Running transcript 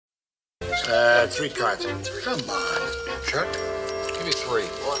cards? 3 cards. Come on, Chuck. Give me 3.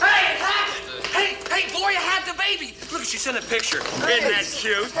 Hey, hey, Gloria had the baby. Look, she sent a picture. Isn't that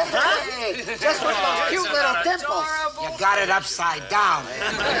cute? Hey, just with those cute little dimples. You got it upside down.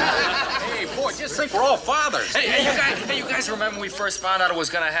 Hey, boy, just think we're all fathers. Hey, you guys remember when we first found out it was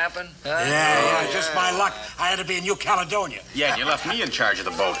going to happen? Yeah, just my luck. I had to be in New Caledonia. Yeah, you left me in charge of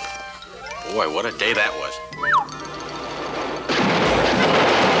the boat. Boy, what a day that was.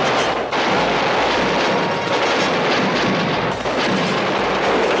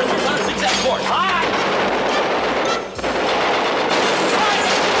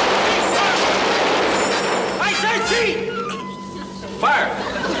 Fire!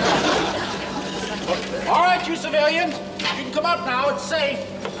 All right, you civilians. You can come up now. It's safe.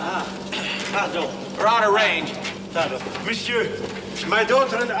 Pardon. We're out of range. Pardon. Monsieur, my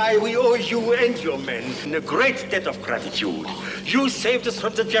daughter and I, we owe you and your men a great debt of gratitude. You saved us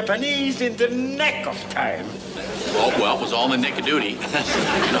from the Japanese in the nick of time. Oh, well, it was all in the nick of duty. You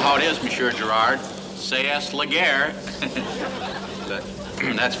know how it is, Monsieur Gerard. C'est la guerre.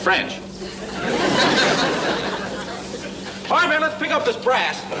 That's French. All right, man, let's pick up this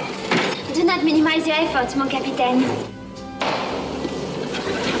brass. Do not minimize your efforts, mon capitaine.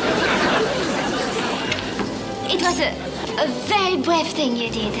 It was a very brave thing you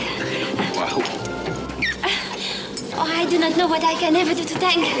did. Wow. Oh, I do not know what I can ever do to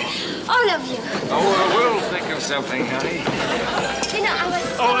thank all of you. Oh, we'll think of something, honey. You know, I was...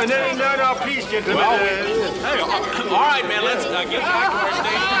 Oh, no, please, gentlemen. Well, hey, all right, man, let's get back to our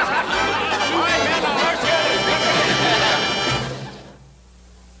station. All right, man, now let's go.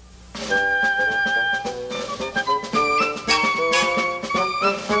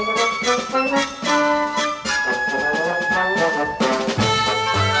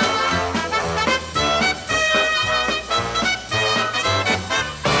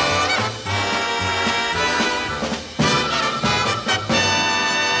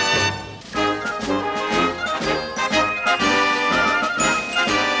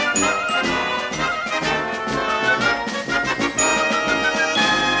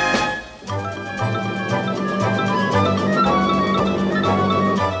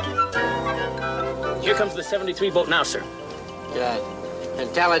 Comes the 73 boat now, sir. Good.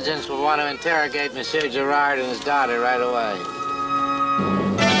 Intelligence will want to interrogate Monsieur Gerard and his daughter right away.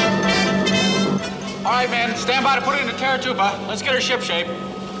 All right, man, stand by to put it in the Taratuba. Let's get her ship shape.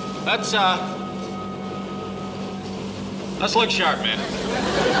 Let's look sharp, man.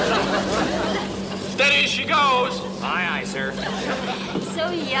 Steady as she goes. Aye, aye, sir. So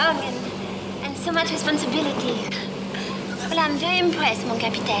young and so much responsibility. Well, I'm very impressed, mon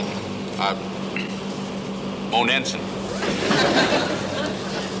capitaine. Mon ensign.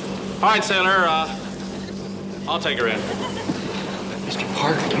 All right, sailor, I'll take her in. Mr.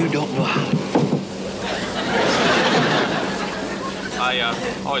 Parker, you don't know how. I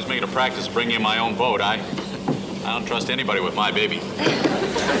always make it a practice to bring in my own boat. I don't trust anybody with my baby.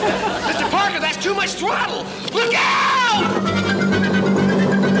 Mr. Parker, that's too much throttle. Look out!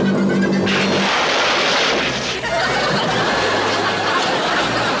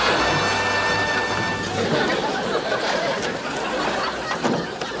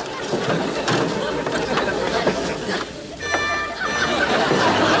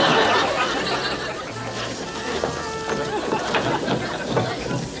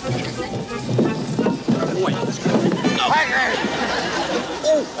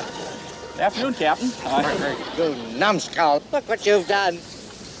 Good afternoon, Captain. You numbskull. Look what you've done.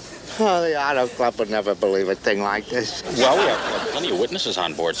 Oh, the Auto Club would never believe a thing like this. Well, we have plenty of witnesses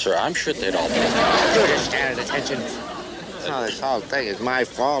on board, sir. I'm sure they'd all be. You just stand at attention. Oh, this whole thing is my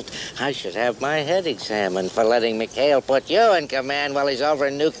fault. I should have my head examined for letting McHale put you in command while he's over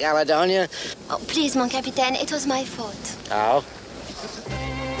in New Caledonia. Oh, please, mon capitaine, it was my fault. Oh?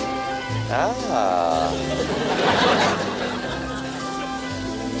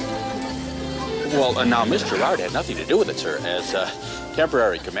 Well, now, Miss Gerard had nothing to do with it, sir. As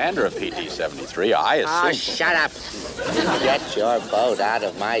temporary commander of PT-73, I assume... Oh, shut up. Get your boat out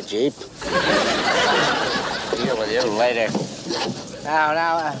of my Jeep. Deal with you later.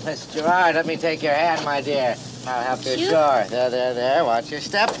 Now, Miss Gerard, let me take your hand, my dear. I'll help you ashore. There. Watch your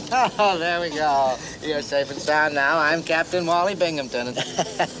step. Oh, there we go. You're safe and sound now. I'm Captain Wally Binghamton.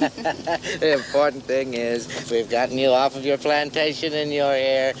 The important thing is we've gotten you off of your plantation and you're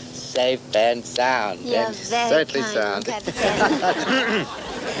here safe and sound. You're and very certainly kind, sound. Captain.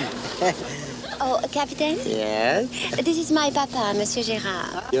 Oh, Captain? Yes? This is my papa, Monsieur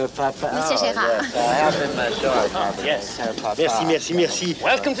Gérard. Your papa? Monsieur Gérard. Yes. I have him ashore, Papa. Yes. Papa. Merci.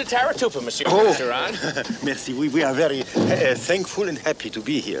 Welcome to Taratupa, Monsieur Oh. Gerard. Merci. We are very Thankful and happy to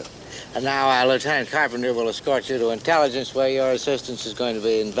be here. And now Lieutenant Carpenter will escort you to intelligence where your assistance is going to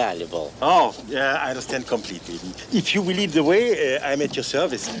be invaluable. Oh, I understand completely. If you will lead the way, I'm at your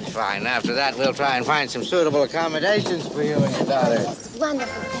service. Fine. After that, we'll try and find some suitable accommodations for you and your daughter.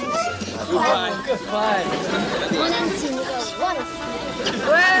 Wonderful, thank you. Goodbye. Goodbye. Mon insigne, wonderful.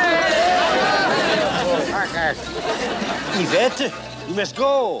 Parker. Yvette, you must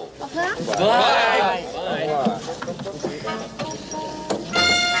go. Au revoir. Bye.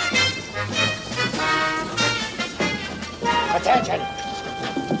 Attention!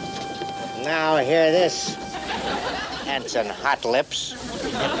 Now hear this, Ensign Hot Lips.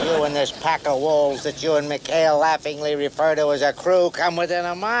 If you and this pack of wolves that you and McHale laughingly refer to as a crew come within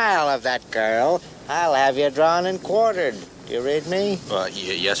a mile of that girl, I'll have you drawn and quartered. Do you read me?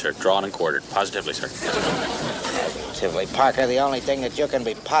 Yes, sir. Drawn and quartered. Positively, sir. Positively, Parker. The only thing that you can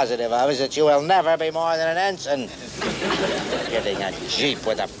be positive of is that you will never be more than an ensign. Getting a jeep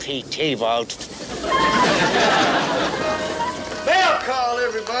with a PT vote. Mail call,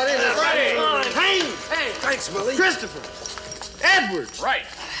 everybody. Hey, thanks, Willie. Christopher. Edwards. Right.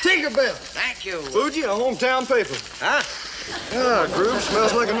 Tinkerbell. Thank you. Fuji, a hometown paper. Huh? Gruber,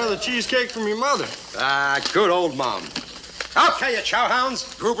 smells like another cheesecake from your mother. Good old mom. Okay, you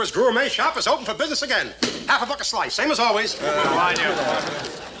chowhounds. Gruber's Gourmet Shop is open for business again. $1/2 a slice, same as always.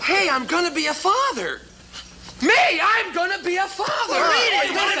 Hey, I'm gonna be a father. Me, I'm gonna be a father. Read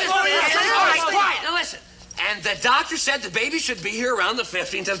it. All right, quiet. Now listen. And the doctor said the baby should be here around the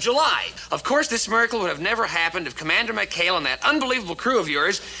 15th of July. Of course, this miracle would have never happened if Commander McHale and that unbelievable crew of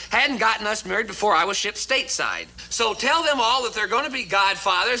yours hadn't gotten us married before I was shipped stateside. So tell them all that they're going to be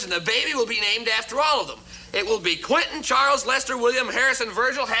godfathers and the baby will be named after all of them. It will be Quentin, Charles, Lester, William, Harrison,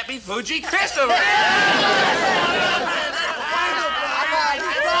 Virgil, Happy, Fuji, Christopher.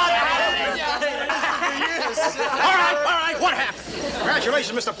 All right, what happened?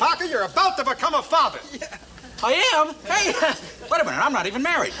 Congratulations, Mr. Parker. You're about to become a father. Yeah, I am? Hey, wait a minute. I'm not even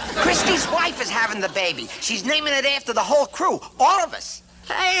married. Christy's wife is having the baby. She's naming it after the whole crew, all of us.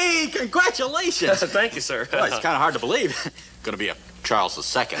 Hey, congratulations. Thank you, sir. Well, it's kind of hard to believe. Going to be a Charles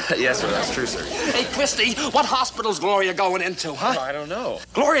II. Yes, sir, that's true, sir. Hey, Christy, what hospital's Gloria going into, huh? I don't know.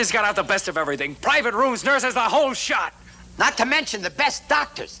 Gloria's got out the best of everything. Private rooms, nurses, the whole shot. Not to mention the best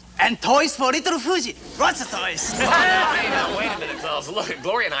doctors. And toys for little Fuji. Lots of toys. Now, wait a minute, fellas. Look,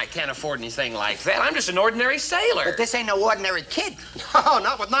 Gloria and I can't afford anything like that. I'm just an ordinary sailor. But this ain't no ordinary kid. Oh,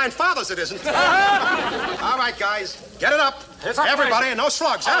 not with 9 fathers, it isn't. All right, guys, get it up. Everybody, and no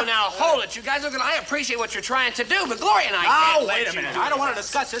slugs, huh? Oh, now, hold it. You guys, look, I appreciate what you're trying to do, but Gloria and I can't. Oh, wait a minute. I don't want to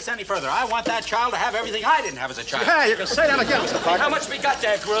discuss this any further. I want that child to have everything I didn't have as a child. Yeah, you can say that again, Mr. Parker. How much we got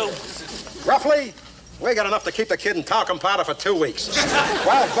there, Gru? Roughly, we got enough to keep the kid in talcum powder for 2 weeks.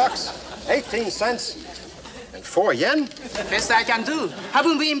 $12, 18 cents, and 4 yen. Best I can do.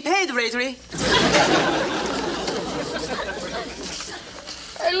 Haven't been paid lately.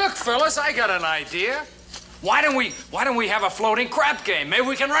 Hey, look, fellas, I got an idea. Why don't we have a floating crap game? Maybe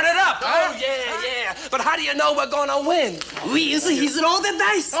we can run it up, huh? Oh, yeah. But how do you know we're gonna win? He's rolled the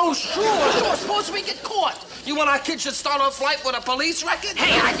dice. Oh, sure. Suppose we get caught. You want our kids should start a flight with a police record?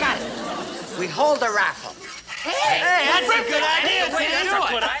 Hey, I got it. We hold a raffle. Hey, that's a good idea.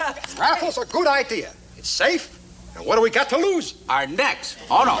 Raffle's a good idea. It's safe, and what do we got to lose? Our necks.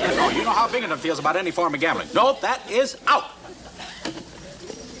 Oh, no. You know how Binghamton feels about any form of gambling. No, that is out.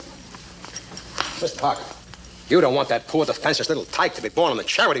 Mr. Parker, you don't want that poor defenseless little tyke to be born on the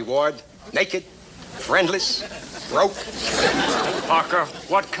charity ward, naked, friendless, broke. Parker,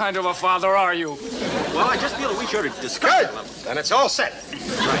 what kind of a father are you? Well, I just feel that we should discuss Good. it. Then it's all set.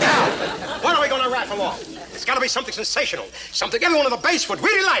 Now, what are we going to raffle off? It's got to be something sensational, something everyone on the base would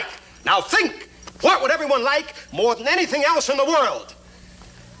really like. Now think, what would everyone like more than anything else in the world?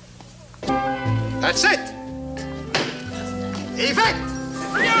 That's it. Yvette!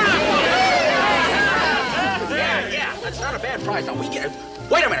 Yeah, that's not a bad prize. Now, we get...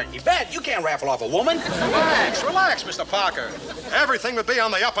 Wait a minute, Yvette, you can't raffle off a woman. Relax, Mr. Parker. Everything would be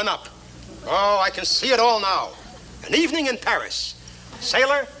on the up and up. Oh, I can see it all now. An evening in Paris.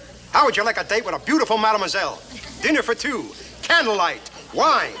 Sailor, how would you like a date with a beautiful mademoiselle? Dinner for 2, candlelight,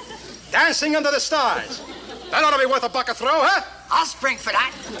 wine, dancing under the stars. That ought to be worth $1 a throw, huh? I'll spring for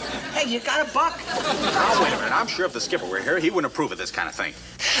that. Hey, you got $1? Now, wait a minute. I'm sure if the skipper were here, he wouldn't approve of this kind of thing.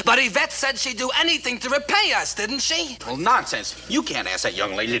 But Yvette said she'd do anything to repay us, didn't she? Well, nonsense. You can't ask that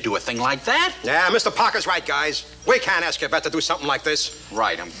young lady to do a thing like that. Yeah, Mr. Parker's right, guys. We can't ask Yvette to do something like this.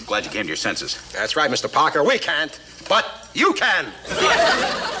 Right. I'm glad you came to your senses. That's right, Mr. Parker. We can't. But you can.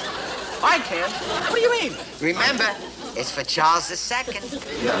 I can. What do you mean? Remember, it's for Charles II.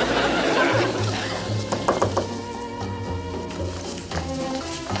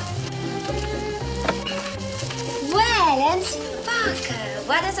 Nancy Parker,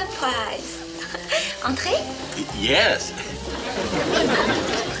 what a surprise. Entree? Yes.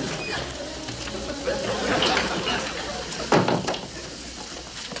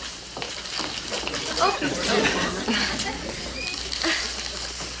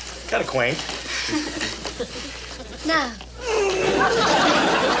 Kind of quaint. Now.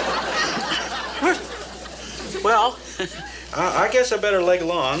 Well, I guess I better leg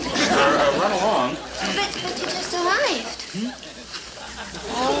along, or run along. But you just arrived.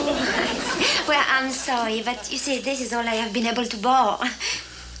 Oh, well, I'm sorry, but you see, this is all I have been able to borrow.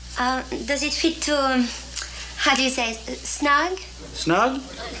 Does it fit to, how do you say, snug? Snug?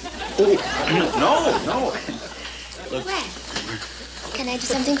 Oh, no. Look. Well, can I do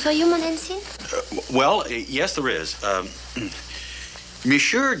something for you, mon ensign? Well, yes, there is.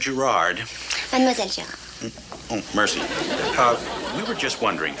 Monsieur Gerard. Mademoiselle Gerard. Oh, mercy. We were just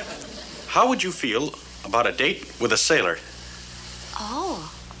wondering, how would you feel about a date with a sailor?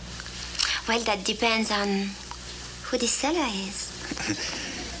 Oh. Well, that depends on who this sailor is.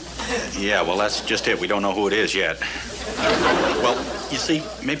 Yeah, well, that's just it. We don't know who it is yet. Well, you see,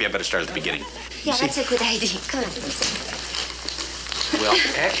 maybe I better start at the beginning. Yeah, that's a good idea. Come on.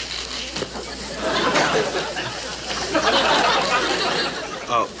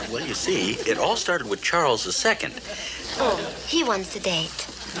 Well, well, you see, it all started with Charles II. Oh, he wants to date.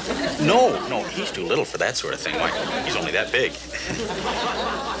 No, he's too little for that sort of thing. Why, he's only that big.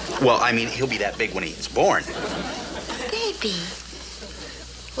 Well, I mean, he'll be that big when he's born. Baby.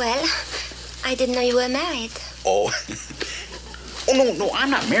 Well, I didn't know you were married. Oh. Oh, no, I'm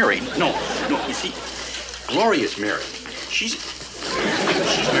not married. No, you see, Gloria's married. She's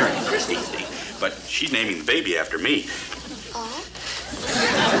married to Christy, see? But she's naming the baby after me. Oh?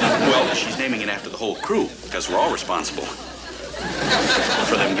 Well, she's naming it after the whole crew, because we're all responsible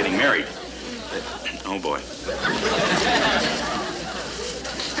for them getting married. Oh, boy.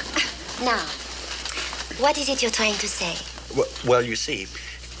 Now, what is it you're trying to say? Well, you see,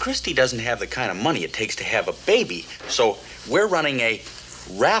 Christy doesn't have the kind of money it takes to have a baby, so we're running a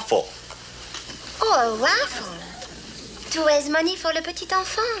raffle. Oh, a raffle? To raise money for le petit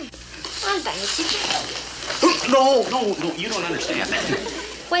enfant? I'll buy a ticket. No, you don't understand.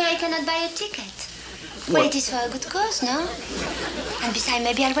 Why, I cannot buy a ticket. Well, it is for a good cause, no? And besides,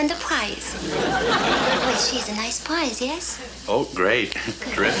 maybe I'll win the prize. Well, she's a nice prize, yes? Oh, great.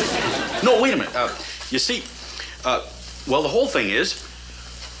 Terrific. No, wait a minute. You see, well, the whole thing is,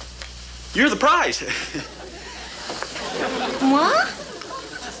 you're the prize. Moi?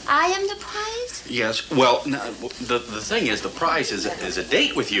 I am the prize? Yes. Well, the thing is, the prize is a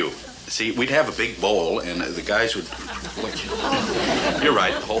date with you. See, we'd have a big bowl, and the guys would... You're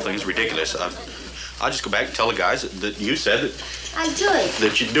right. The whole thing's ridiculous. I'll just go back and tell the guys that you said that... I'll do it.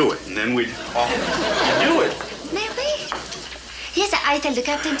 That you'd do it, and then we'd all do it. Mary? Yes, I tell the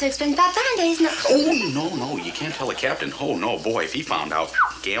captain to explain Papa, and there is no... Oh, no, you can't tell the captain. Oh, no, boy, if he found out.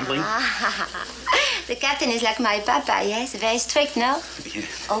 Gambling? The captain is like my Papa, yes? Very strict, no? Yeah.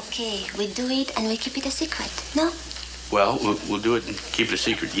 Okay, we do it and we keep it a secret, no? Well, we'll do it and keep it a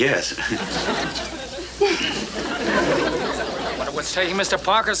secret, yes. Wonder what's taking Mr.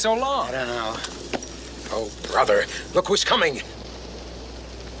 Parker so long? I don't know. Oh, brother, look who's coming.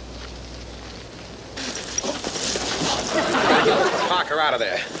 Parker, out of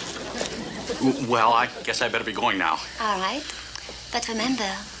there. Well, I guess I better be going now. All right. But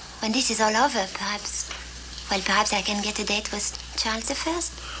remember, when this is all over, perhaps I can get a date with Charles I.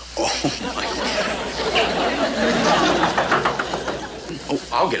 Oh, my God. Oh,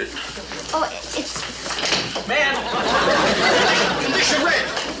 I'll get it. Oh, it's... Man! Condition red!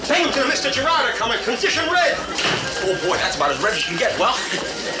 Danger, Mr. Gerard are coming. Condition red! Oh, boy, that's about as red as you can get. Well...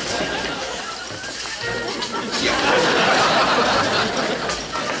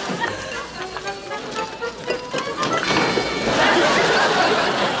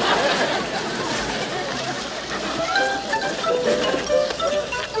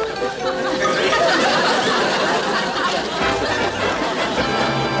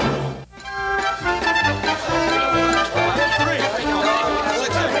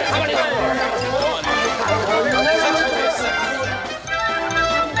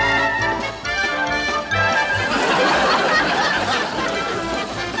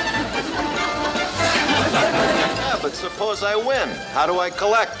 Suppose I win. How do I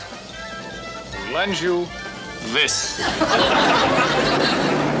collect? Lend you this.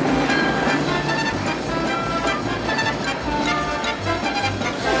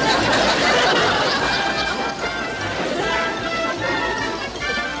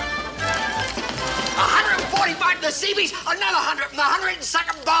 The Seabees, another 100 from the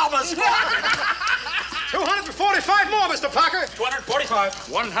 102nd Bombers. 245 more! more, Mr. Parker? 245.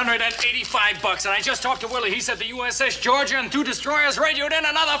 $185, and I just talked to Willie. He said the USS Georgia and 2 destroyers radioed in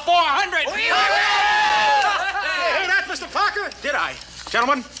another 400. Hey, that, Mr. Parker? Did I?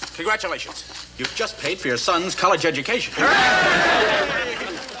 Gentlemen, congratulations. You've just paid for your son's college education.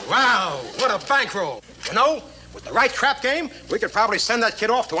 Wow, what a bankroll. You know, with the right crap game, we could probably send that kid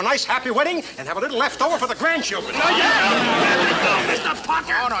off to a nice, happy wedding and have a little left over for the grandchildren. Oh, yeah! Mr.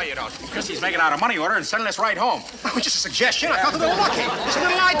 Parker! Oh, no, you don't. Because he's making out a money order and sending us right home. Oh, just a suggestion. I felt a little lucky. It's a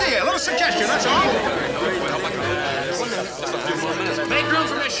little idea, a little suggestion, that's all. Make room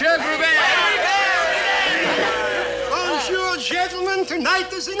for Monsieur Gruber. Bonjour, gentlemen.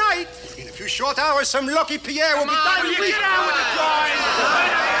 Tonight is the night. In a few short hours, some lucky Pierre will be dining with you. Get out with the drawing.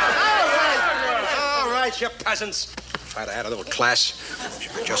 All right, you peasants. Try to add a little class.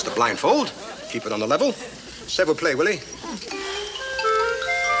 Adjust the blindfold. Keep it on the level. S'il vous plaît, Willie.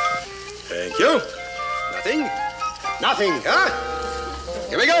 Thank you. Nothing. Nothing, huh?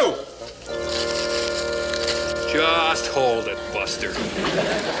 Here we go. Just hold it, Buster.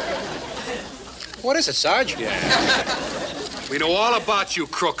 What is it, Sarge? Yeah. We know all about you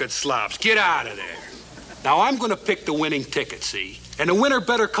crooked slobs. Get out of there. Now, I'm going to pick the winning ticket, see? And the winner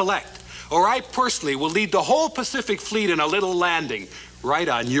better collect, or I personally will lead the whole Pacific Fleet in a little landing right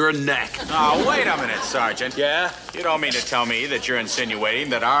on your neck. Oh, wait a minute, Sergeant. Yeah? You don't mean to tell me that you're insinuating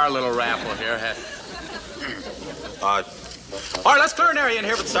that our little raffle here had... All right, let's clear an area in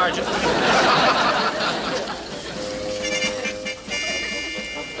here with the Sergeant.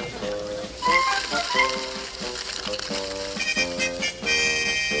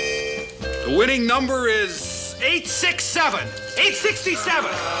 The winning number is 867.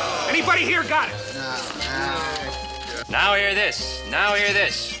 867. Anybody here got it? Now hear this. Now hear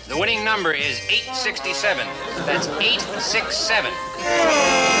this. The winning number is 867. That's 867.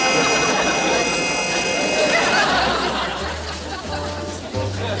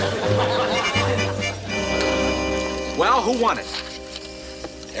 Well, who won it?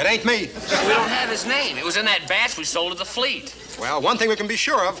 It ain't me. We don't have his name. It was in that batch we sold to the fleet. Well, one thing we can be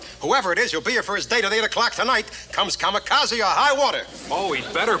sure of, whoever it is, you'll be here for his date at 8 o'clock tonight. Comes kamikaze or high water. Oh,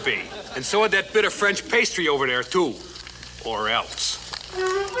 he'd better be. And so had that bit of French pastry over there, too. Or else.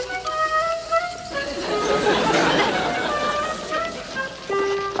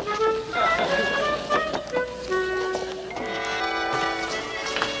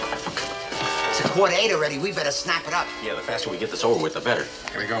 It's 7:45 already. We better snap it up. Yeah, the faster we get this over with, the better.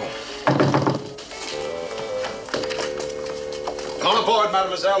 Here we go. All aboard,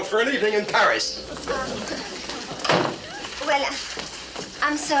 mademoiselle, for an evening in Paris. Well,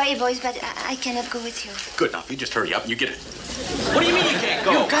 I'm sorry, boys, but I cannot go with you. Good enough. You just hurry up and you get it. What do you mean you can't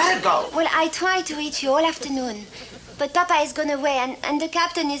go? You gotta go. Well, I tried to reach you all afternoon, but Papa is gone away, and the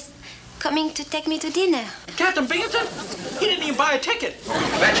captain is coming to take me to dinner. Captain Binghamton? He didn't even buy a ticket.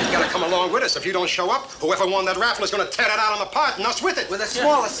 Bet you've got to come along with us. If you don't show up, whoever won that raffle is going to tear that island apart and us with it. With a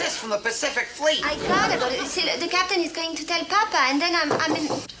small assist from the Pacific Fleet. I gotta go. See, the captain is going to tell Papa, and then I'm in...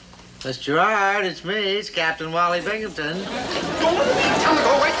 Miss Gerard, it's me. It's Captain Wally Binghamton. Tell me,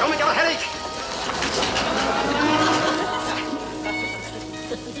 go away. Tell me, got a headache.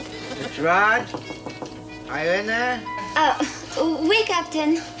 Miss Gerard, are you in there? Oui,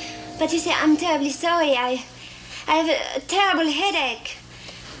 Captain. But you see, I'm terribly sorry. I have a terrible headache.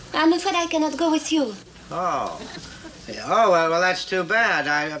 I'm afraid I cannot go with you. Oh. Oh, well, that's too bad.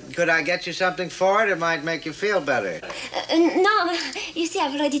 Could I get you something for it? It might make you feel better. No, you see,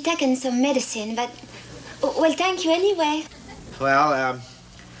 I've already taken some medicine, but... Well, thank you anyway. Well,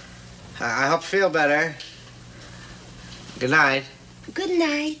 I hope you feel better. Good night. Good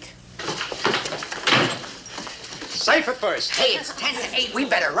night. Safe at first. Hey, it's 10 to 8. We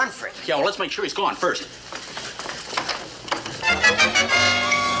better run for it. Yeah, well, let's make sure he's gone first.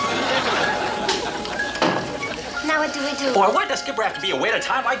 Now what do we do? Boy, why does skipper have to be away at a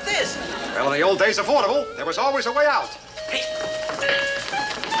time like this? Well, in the old days of Vaudeville, there was always a way out. Hey.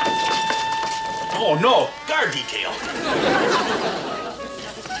 Oh, no. Guard detail.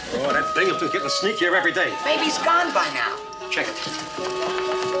 Oh, that Binghamton's getting sneakier every day. Baby's gone by now. Check it.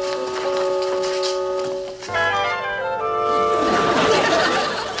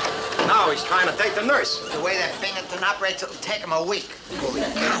 Now he's trying to date the nurse. The way that Binghamton operates, it'll take him a week. Holy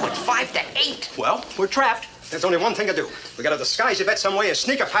cow, it's 5 to 8. Well, we're trapped. There's only one thing to do. We gotta disguise Yvette some way and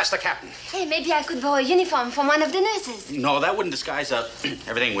sneak her past the captain. Hey, maybe I could borrow a uniform from one of the nurses. No, that wouldn't disguise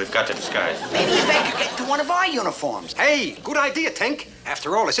everything we've got to disguise. Maybe Yvette could get into one of our uniforms. Hey, good idea, Tink.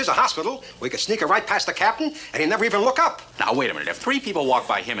 After all, this is a hospital. We could sneak her right past the captain, and he'd never even look up. Now, wait a minute. If 3 people walk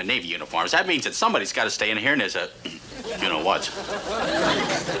by him in Navy uniforms, that means that somebody's got to stay in here and there's a... You know what?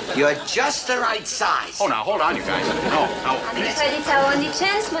 You're just the right size. Oh, now, hold on, you guys. No. I'm afraid it's our only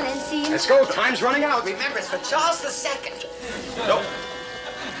chance, Molency. Let's go. Time's running out. Remember, it's for Charles II. Nope.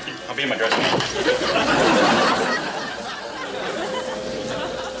 I'll be in my dressing room.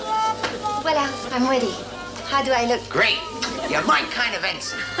 Voila, I'm ready. How do I look? Great. You're my kind of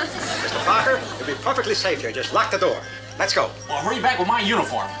ensign. Mr. Parker, you'll be perfectly safe here. Just lock the door. Let's go. Well, hurry back with my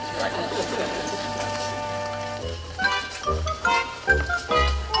uniform.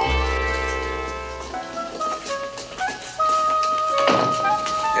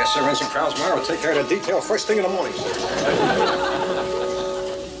 Yes, sir. Ensign Krausemeyer will take care of the detail first thing in the morning, sir.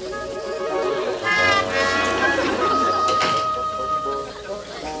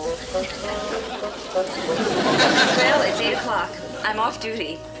 Well, it's 8 o'clock. I'm off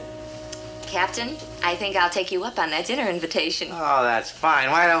duty. Captain, I think I'll take you up on that dinner invitation. Oh, that's fine.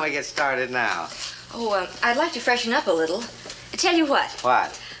 Why don't we get started now? Oh, I'd like to freshen up a little. Tell you what.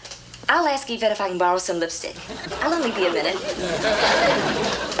 What? I'll ask Yvette if I can borrow some lipstick. I'll only be a minute.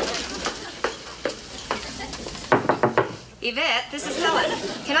 Yvette, this is Helen.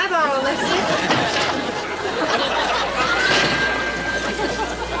 Can I borrow a lipstick?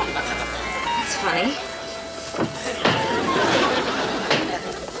 That's funny.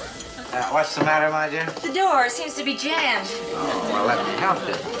 What's the matter, my dear? The door seems to be jammed. Oh, well, let me help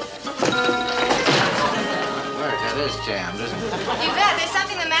you. Word, that is jammed, isn't it? Yvette, there's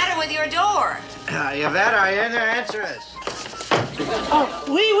something the matter with your door. Yvette, are you in there? Answer us. Oh,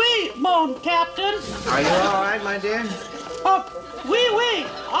 oui, mon captain. Are you all right, my dear? Oui,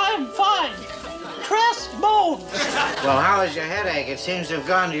 I'm fine. Tres mon. Well, how is your headache? It seems to have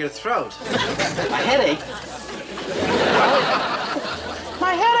gone to your throat. A headache?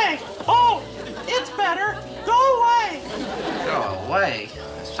 My headache. Oh, it's better. Go away. Go away?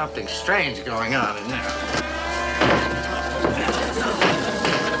 There's something strange going on in there.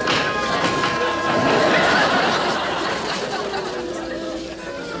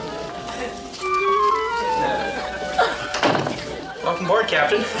 Welcome aboard,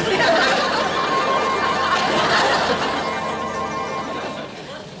 Captain.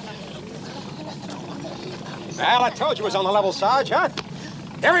 Well, I told you it was on the level, Sarge, huh?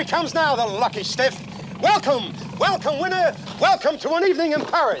 Here he comes now, the lucky stiff. Welcome, winner. Welcome to an evening in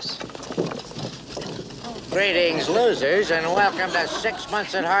Paris. Greetings, losers, and welcome to 6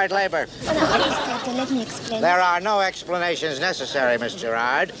 months at hard labor. Oh, no, please, Captain, let me explain. There are no explanations necessary, Miss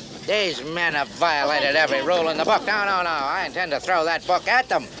Gerard. These men have violated every rule in the book. No. I intend to throw that book at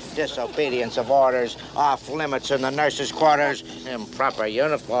them. Disobedience of orders, off limits in the nurses' quarters, improper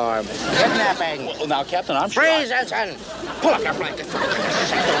uniform, kidnapping. Well, now, Captain, I'm sure. Freeze, Ensign! Pull up your blanket.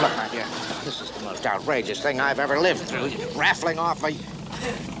 Look, my dear. This is the most outrageous thing I've ever lived through. Raffling off a...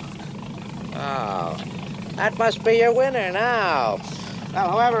 Oh, that must be your winner now. Well,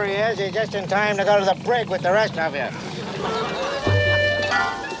 whoever he is, he's just in time to go to the brig with the rest of you.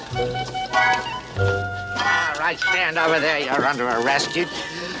 All right, stand over there. You're under arrest.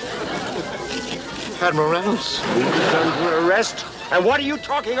 Admiral Reynolds, under arrest? And what are you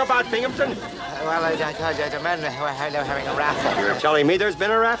talking about, Binghamton? Well, I told you, the men were having a raffle. You're telling me there's been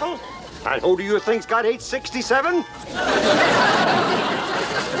a raffle? And who do you think's got 867? It's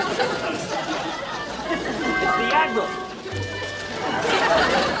the Admiral.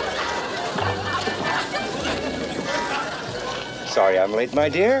 Sorry I'm late, my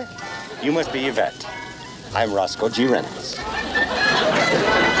dear. You must be Yvette. I'm Roscoe G. Reynolds.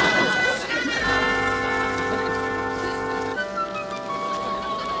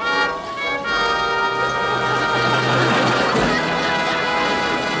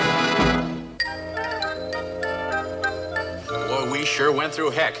 Boy, we sure went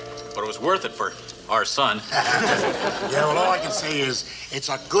through heck, but it was worth it for our son. Yeah, well, all I can say is it's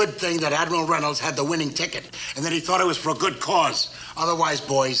a good thing that Admiral Reynolds had the winning ticket and that he thought it was for a good cause. Otherwise,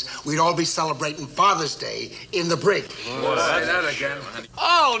 boys, we'd all be celebrating Father's Day in the brig. Oh, say that again.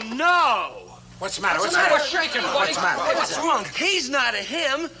 Oh, no! What's the matter? What's the matter? What's Shaking, buddy. What's the matter? What's wrong? He's not a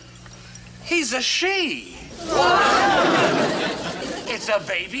him. He's a she. It's a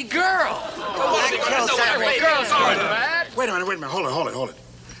baby girl. Wait a minute. Hold it.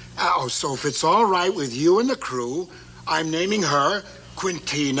 So if it's all right with you and the crew, I'm naming her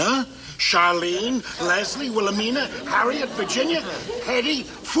Quintina, Charlene, Leslie, Wilhelmina, Harriet, Virginia, Hetty,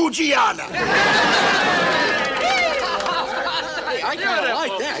 Fujiana. Hey, I kind of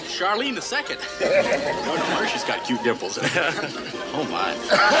like that. Charlene the second. No wonder she's got cute dimples. Oh, my.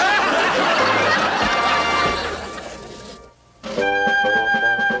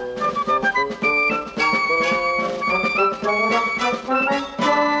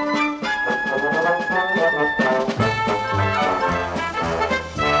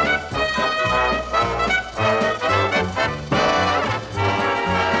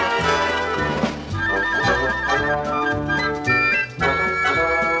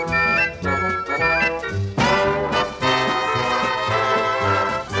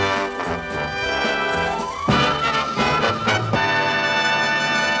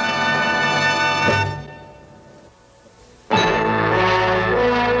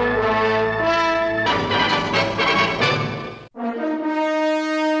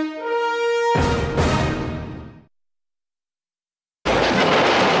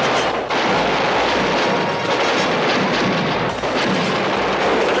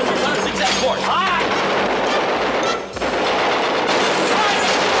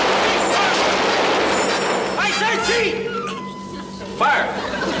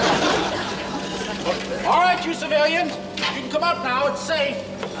 civilians. You can come up now. It's safe.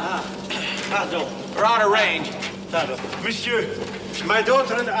 Pardon. We're out of range. Pardon. Monsieur, my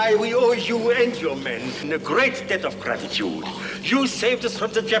daughter and I, we owe you and your men a great debt of gratitude. You saved us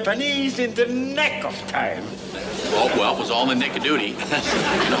from the Japanese in the neck of time. Well, it was all in the nick of duty. You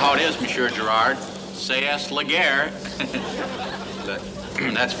know how it is, Monsieur Gerard. C'est la guerre.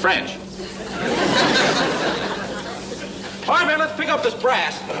 That's French. All right, man, let's pick up this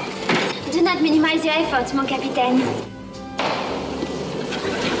brass. Do not minimize your efforts, mon capitaine.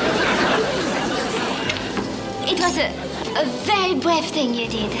 It was a very brave thing you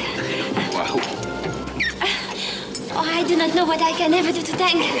did. Wow. Oh, I do not know what I can ever do to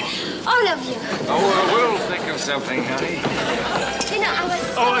thank all of you. Oh, we'll think of something, honey. You know, I was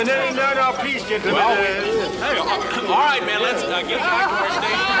so Oh, no, please, gentlemen. Well, hey, all right, man, let's get back to our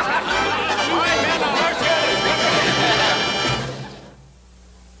station. All right, man, now let's go.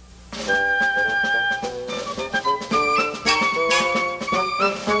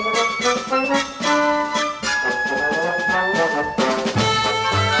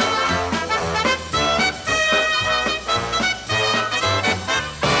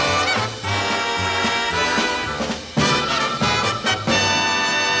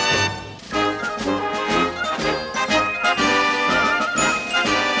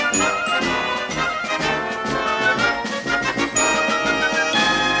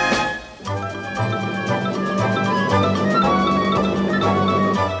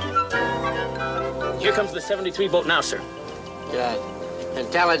 Here comes the 73 boat now, sir. Good.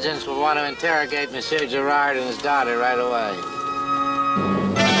 Intelligence will want to interrogate Monsieur Gerard and his daughter right away.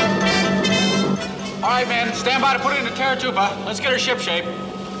 All right, man, stand by to put it in the Terratuba. Let's get her ship shape.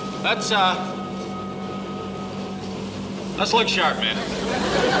 Let's look sharp, man.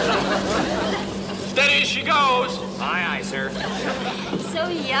 Steady as she goes. Aye, aye, sir. so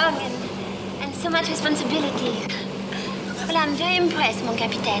young and so much responsibility. Well, I'm very impressed, mon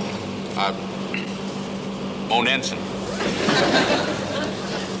capitaine. Mon ensign.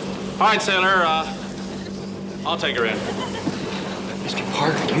 All right, sailor, I'll take her in. Mr.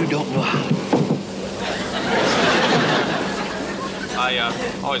 Parker, you don't know how. I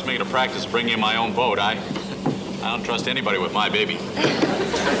always make it a practice to bring in my own boat. I don't trust anybody with my baby.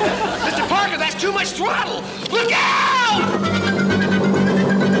 Mr. Parker, that's too much throttle! Look out!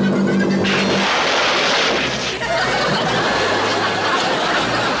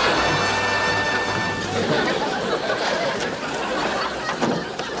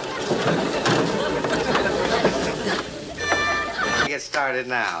 Get started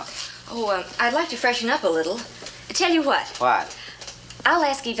now. Oh, I'd like to freshen up a little. Tell you what. What? I'll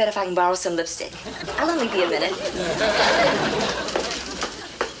ask Yvette if I can borrow some lipstick. I'll only be a minute.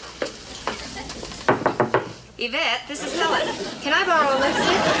 Yvette, this is Helen. Can I borrow a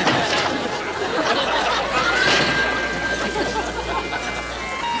lipstick?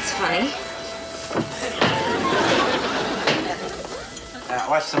 That's funny.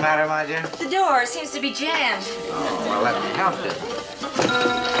 What's the matter, my dear? The door seems to be jammed. Oh, well, let me help you.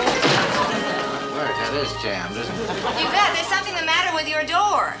 That is jammed, isn't it? Yvette, there's something the matter with your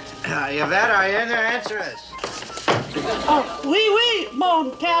door. Yvette, are you in there? Answer us. Oh, oui,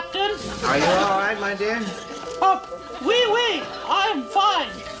 mon captain. Are you all right, my dear? Oui, I'm fine.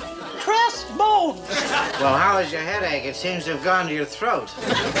 Crest bone. Well, how is your headache? It seems to have gone to your throat.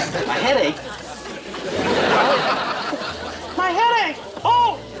 My headache? My headache.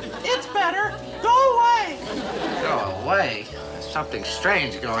 Oh, it's better. Go away. Go away? There's something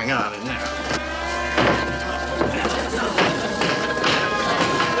strange going on in there.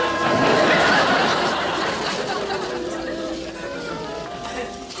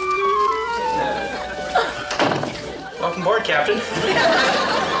 Welcome aboard, Captain.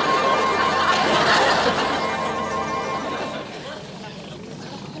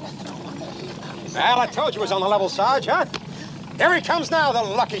 Well, I told you it was on the level, Sarge, huh? Here he comes now, the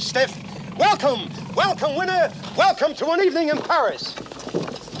lucky stiff. Welcome, winner. Welcome to an evening in Paris.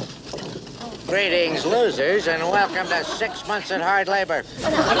 Greetings, losers, and welcome to 6 months at hard labor. Oh,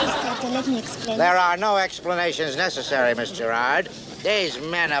 now, please, Captain, let me explain. There are no explanations necessary, Miss Gerard. These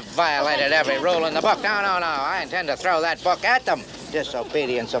men have violated every rule in the book. No. I intend to throw that book at them.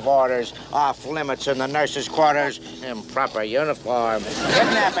 Disobedience of orders, off limits in the nurses' quarters, improper uniform,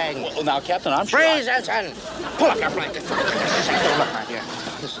 kidnapping. Well, now, Captain, I'm sure. Freeze, Ensign! Pull up your blanket. Look, my dear.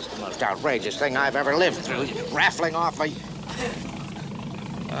 This is the most outrageous thing I've ever lived through. Raffling off a...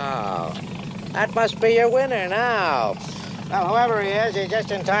 Oh, that must be your winner now. Well, whoever he is, he's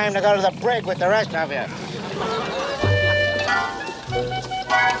just in time to go to the brig with the rest of you.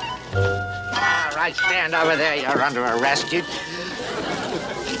 All right, stand over there. You're under arrest.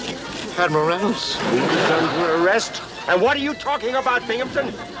 Admiral Reynolds. Under arrest? And what are you talking about,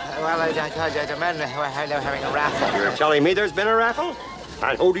 Binghamton? Well, I told you, the men were having a raffle. You're telling me there's been a raffle?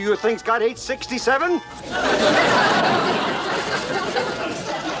 And who do you think's got 867? It's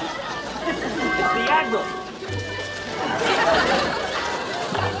the Admiral.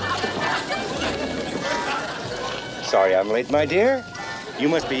 Sorry I'm late, my dear. You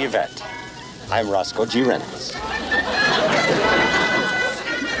must be Yvette. I'm Roscoe G. Reynolds.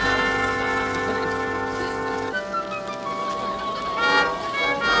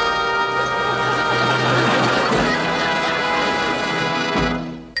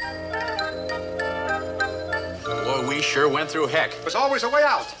 Boy, we sure went through heck. There's always a way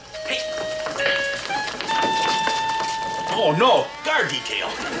out. Hey. Oh, no. Guard detail.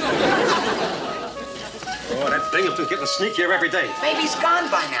 Oh, that Binghamton's getting sneakier every day. Baby's gone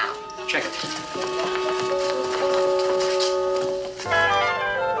by now. Check it.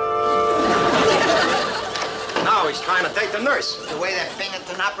 Now he's trying to take the nurse. The way that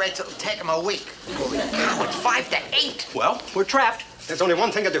Binghamton operates, it'll take him a week. Holy cow, it's 5 to 8. Well, we're trapped. There's only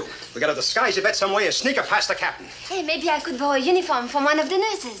one thing to do. We gotta disguise Yvette some way and sneak her past the captain. Hey, maybe I could borrow a uniform from one of the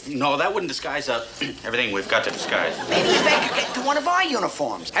nurses. No, that wouldn't disguise everything we've got to disguise. Maybe Yvette could get into one of our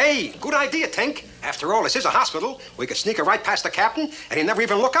uniforms. Hey, good idea, Tink. After all, this is a hospital. We could sneak her right past the captain, and he'd never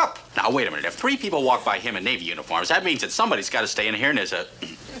even look up. Now, wait a minute. If 3 people walk by him in Navy uniforms, that means that somebody's got to stay in here and there's a...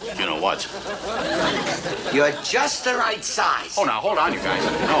 You know what? You're just the right size. Oh, now, hold on, you guys.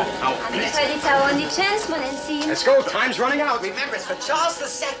 No. I'm afraid it's our only chance, Molency. Let's go. Time's running out. Remember, it's for Charles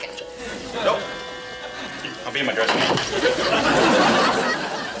II. No. I'll be in my dressing room.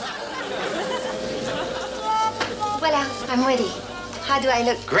 Voila, I'm ready. How do I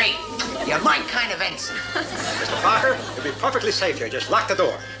look? Great. You're my kind of ensign. Mr. Parker, you'll be perfectly safe here. Just lock the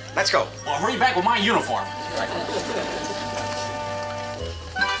door. Let's go. Well, hurry back with my uniform.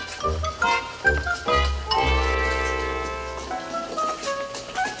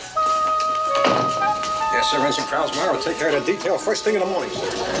 Yes, sir. Ensign Krausemeyer will take care of the detail first thing in the morning, sir.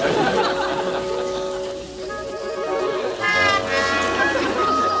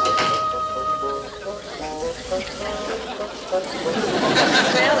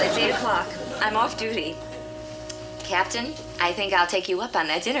 Well, it's 8 o'clock. I'm off duty. Captain, I think I'll take you up on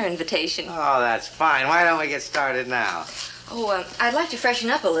that dinner invitation. Oh, that's fine. Why don't we get started now? Oh, I'd like to freshen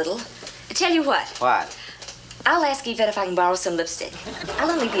up a little. Tell you what. What? I'll ask Yvette if I can borrow some lipstick. I'll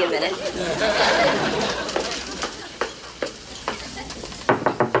only be a minute.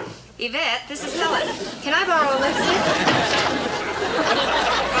 Yvette, this is Helen. Can I borrow a lipstick?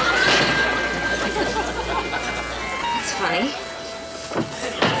 That's funny.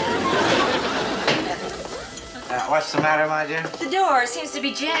 What's the matter, my dear? The door seems to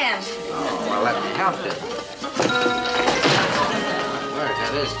be jammed. Oh, well, let me help you.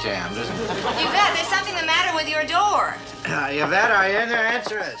 That is jammed, isn't it? Yvette, there's something the matter with your door. Yvette, are you in there?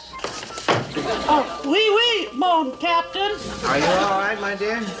 Answer us. Oh, oui, mon captain. Are you all right, my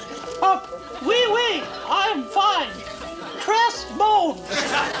dear? Oui, I'm fine. Tres bon.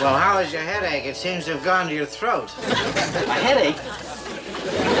 Well, how is your headache? It seems to have gone to your throat. A headache?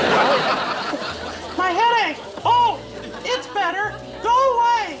 My headache. Oh, it's better. Go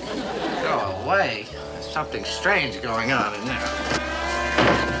away. Go away? There's something strange going on in there.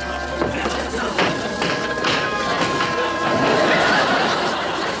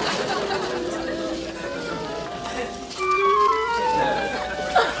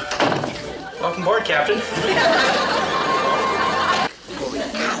 Welcome aboard, Captain. Holy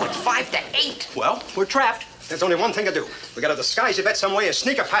cow, it's 5 to 8. Well, we're trapped. There's only one thing to do. We gotta disguise Yvette some way and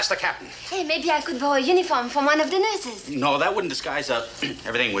sneak her past the captain. Hey, maybe I could borrow a uniform from one of the nurses. No, that wouldn't disguise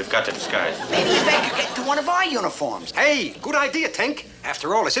everything we've got to disguise. Maybe Yvette could get into one of our uniforms. Hey, good idea, Tink.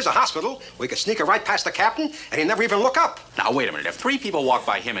 After all, this is a hospital. We could sneak her right past the captain, and he'd never even look up. Now, wait a minute. If 3 people walk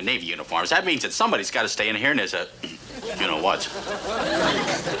by him in Navy uniforms, that means that somebody's got to stay in here and there's a... You know what?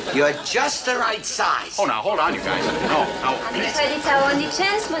 You're just the right size. Oh, now, hold on, you guys. No. I'm afraid it's our only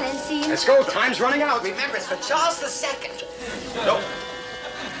chance, Molency. Let's go. Time's running out. Remember, it's for Charles II. Nope.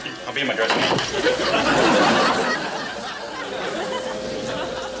 I'll be in my dressing room.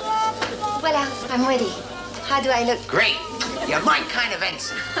 Voila, I'm ready. How do I look? Great. You're my kind of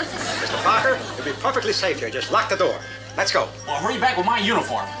ensign. Mr. Parker, you'll be perfectly safe here. Just lock the door. Let's go. Well, hurry back with my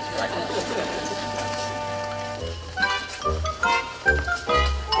uniform.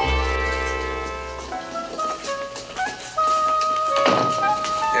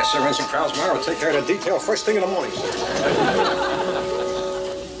 Yes, sir. Ensign Krausemeyer will take care of the detail first thing in the morning, sir.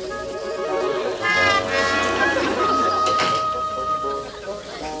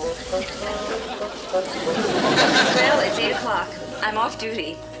 Well, it's 8 o'clock. I'm off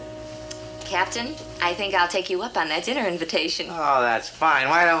duty. Captain, I think I'll take you up on that dinner invitation. Oh, that's fine.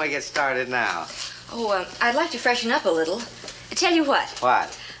 Why don't we get started now? Oh, I'd like to freshen up a little. Tell you what.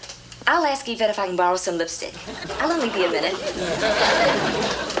 What? I'll ask Yvette if I can borrow some lipstick. I'll only be a minute.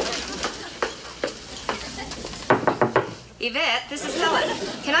 Yvette, this is Helen.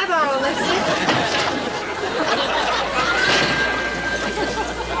 Can I borrow a lipstick?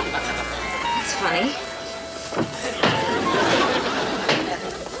 That's funny.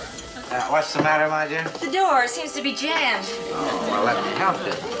 What's the matter, my dear? The door seems to be jammed. Oh, well, let me help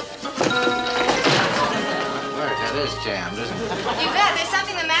you. That is jammed, isn't it? Yvette, there's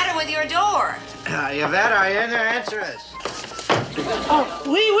something the matter with your door. Yvette, are you in there? Answer us. Oh,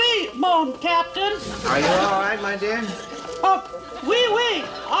 oui, mon Captain. Are you all right, my dear? Oui,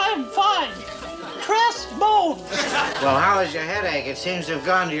 I'm fine. Tres bon. Well, how is your headache? It seems to have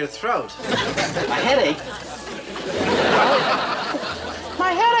gone to your throat. My headache?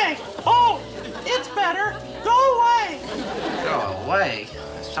 My headache. Oh, it's better. Go away. Go away?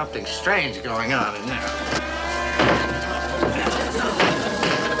 There's something strange going on in there.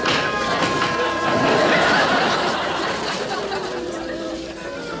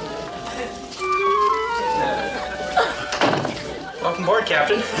 Welcome aboard,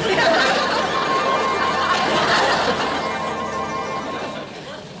 Captain.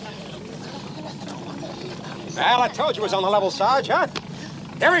 Well, I told you it was on the level, Sarge, huh?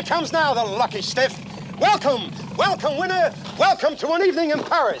 Here he comes now, the lucky stiff. Welcome, welcome, winner. Welcome to an evening in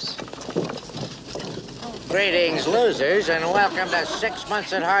Paris. Greetings, losers, and welcome to 6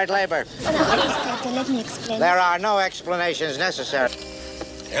 months at hard labor. Oh, no, please, Captain, let me explain. There are no explanations necessary.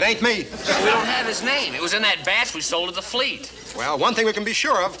 It ain't me. We don't have his name. It was in that batch we sold to the fleet. Well, one thing we can be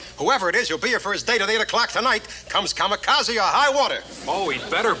sure of, whoever it is who'll be here for his date at 8 o'clock tonight comes kamikaze or high water. Oh, he'd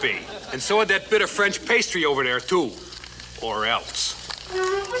better be. And so had that bit of French pastry over there, too. Or else.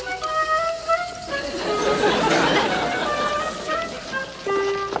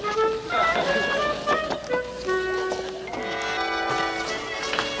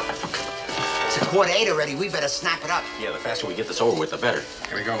 It's 7:45 already. We better snap it up. Yeah, the faster we get this over with, the better.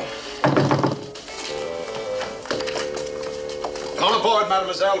 Here we go. All aboard,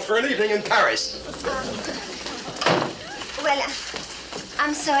 mademoiselle, for an evening in Paris. Well,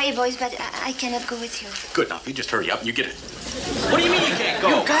 I'm sorry, boys, but I cannot go with you. Good enough. You just hurry up and you get it. What do you mean you can't go?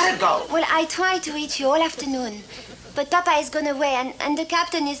 You gotta go. Well, I tried to reach you all afternoon, but Papa is gone away, and the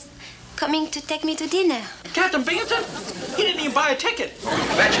captain is coming to take me to dinner. Captain Binghamton? He didn't even buy a ticket.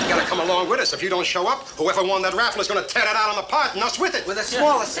 Bet you've got to come along with us. If you don't show up, whoever won that raffle is going to tear it out on the pot and us with it. With a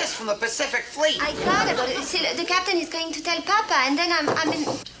small assist from the Pacific Fleet. I gotta go. See, the captain is going to tell Papa, and then I'm in...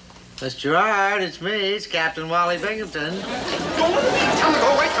 Miss Gerard, it's me. It's Captain Wally Binghamton. Tell me, go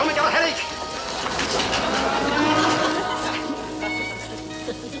away. Tell me, got a headache.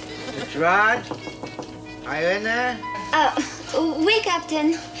 Miss Gerard, are you in there? Oui,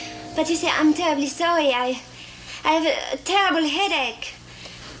 Captain. But you see, I'm terribly sorry. I have a terrible headache.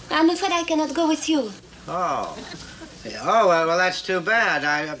 I'm afraid I cannot go with you. Oh. Yeah, oh, well, that's too bad.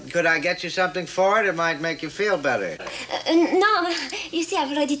 Could I get you something for it? It might make you feel better. No, you see,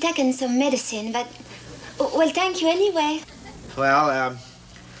 I've already taken some medicine, but... Well, thank you anyway. Well,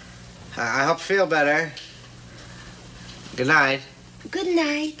 I hope you feel better. Good night. Good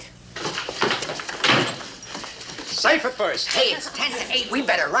night. Safe at first. Hey, it's 10 to 8. We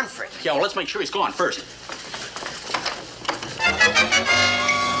better run for it. Yeah, well, let's make sure he's gone first.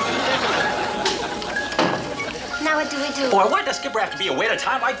 Now what do we do? Boy, why'd the skipper have to be away at a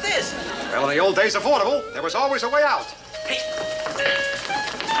time like this? Well, in the old days of vaudeville, there was always a way out. Hey.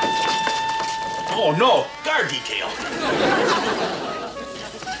 Oh, no. Guard detail.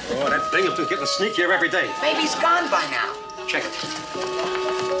 Oh, that Binghamton's getting sneakier every day. Baby's gone by now. Check it.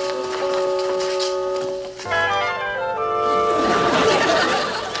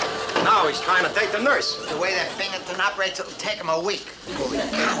 Now he's trying to date the nurse. The way that Binghamton operates, it'll take him a week. Holy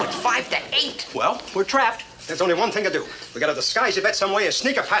cow, it's 5 to 8. Well, we're trapped. There's only one thing to do. We gotta disguise Yvette some way and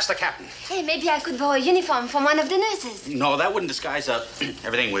sneak her past the captain. Hey, maybe I could borrow a uniform from one of the nurses. No, that wouldn't disguise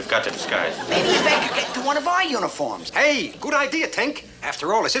everything we've got to disguise. Maybe Yvette could get into one of our uniforms. Hey, good idea, Tink.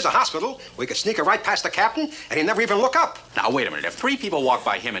 After all, this is a hospital. We could sneak her right past the captain, and he'd never even look up. Now, wait a minute. If 3 people walk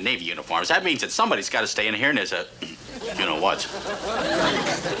by him in Navy uniforms, that means that somebody's got to stay in here and there's a... You know what?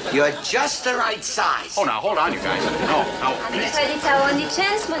 You're just the right size. Oh, now, hold on, you guys. No. I'm afraid it's our only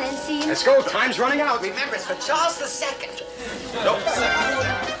chance, Monensi. Let's go. Time's running out. Remember, it's for Charles II. Nope.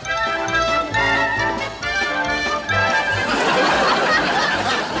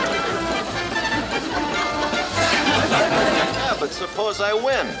 Yeah, but suppose I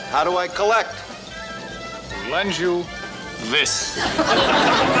win. How do I collect? We lend you this.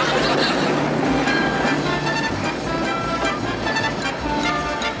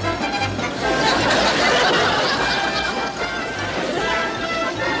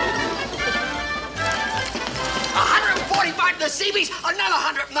 Seabees, another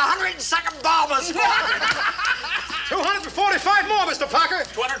 100 from the 102nd Bombers. 245 more, Mr. Parker.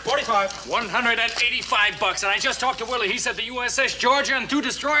 245. $185, and I just talked to Willie. He said the USS Georgia and 2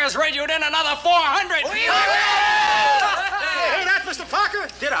 destroyers radioed in another 400. Hey, hear that, Mr. Parker?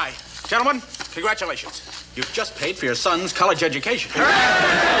 Did I? Gentlemen, congratulations. You've just paid for your son's college education.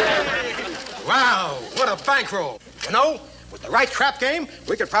 Wow, what a bankroll. You know, with the right crap game,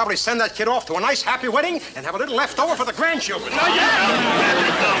 we could probably send that kid off to a nice, happy wedding and have a little left over for the grandchildren.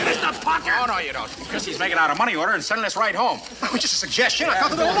 Mr. Parker! Oh, no, you don't. Chrissy's making out a money order and sending us right home. Oh, just a suggestion. I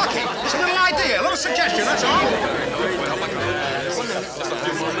thought they were lucky. Just a little idea, a little suggestion, that's all.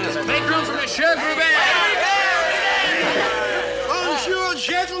 Make room for Monsieur Gruber. Bonjour,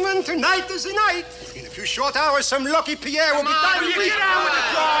 gentlemen. Tonight is the night. In a few short hours, some lucky Pierre will be done. Get out with the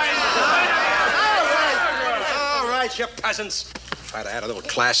drawing. All right, you peasants. Try to add a little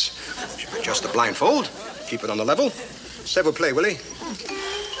class. Adjust the blindfold. Keep it on the level. S'il vous plaît, Willie.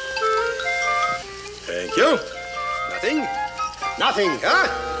 Thank you. Nothing. Nothing, huh?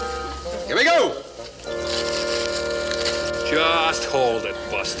 Here we go. Just hold it,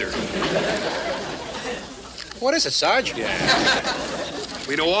 Buster. What is it, Sarge? Yeah.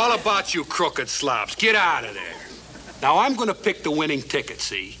 We know all about you crooked slobs. Get out of there. Now, I'm going to pick the winning ticket,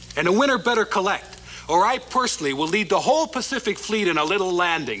 see? And the winner better collect, or I personally will lead the whole Pacific Fleet in a little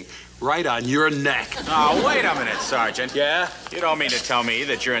landing right on your neck. Oh, wait a minute, Sergeant. Yeah? You don't mean to tell me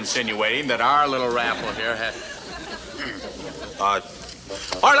that you're insinuating that our little raffle here had... all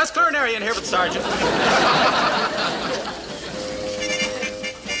right, let's clear an area in here with the Sergeant.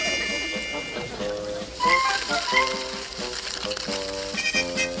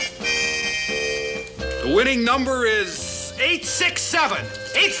 The winning number is 867.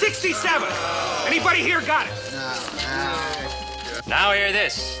 867. Anybody here got it? Now hear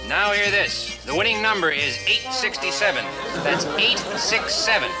this. Now hear this. The winning number is 867. That's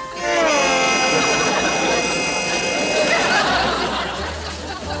 867.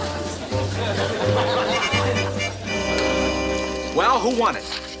 Well, who won it?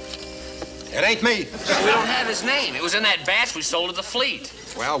 It ain't me. We don't have his name. It was in that batch we sold to the fleet.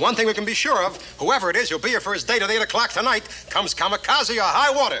 Well, one thing we can be sure of, whoever it is, he'll be here for his date at 8 o'clock tonight. Comes kamikaze or high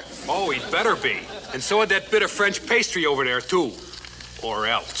water. Oh, he'd better be. And so had that bit of French pastry over there, too. Or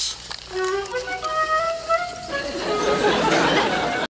else.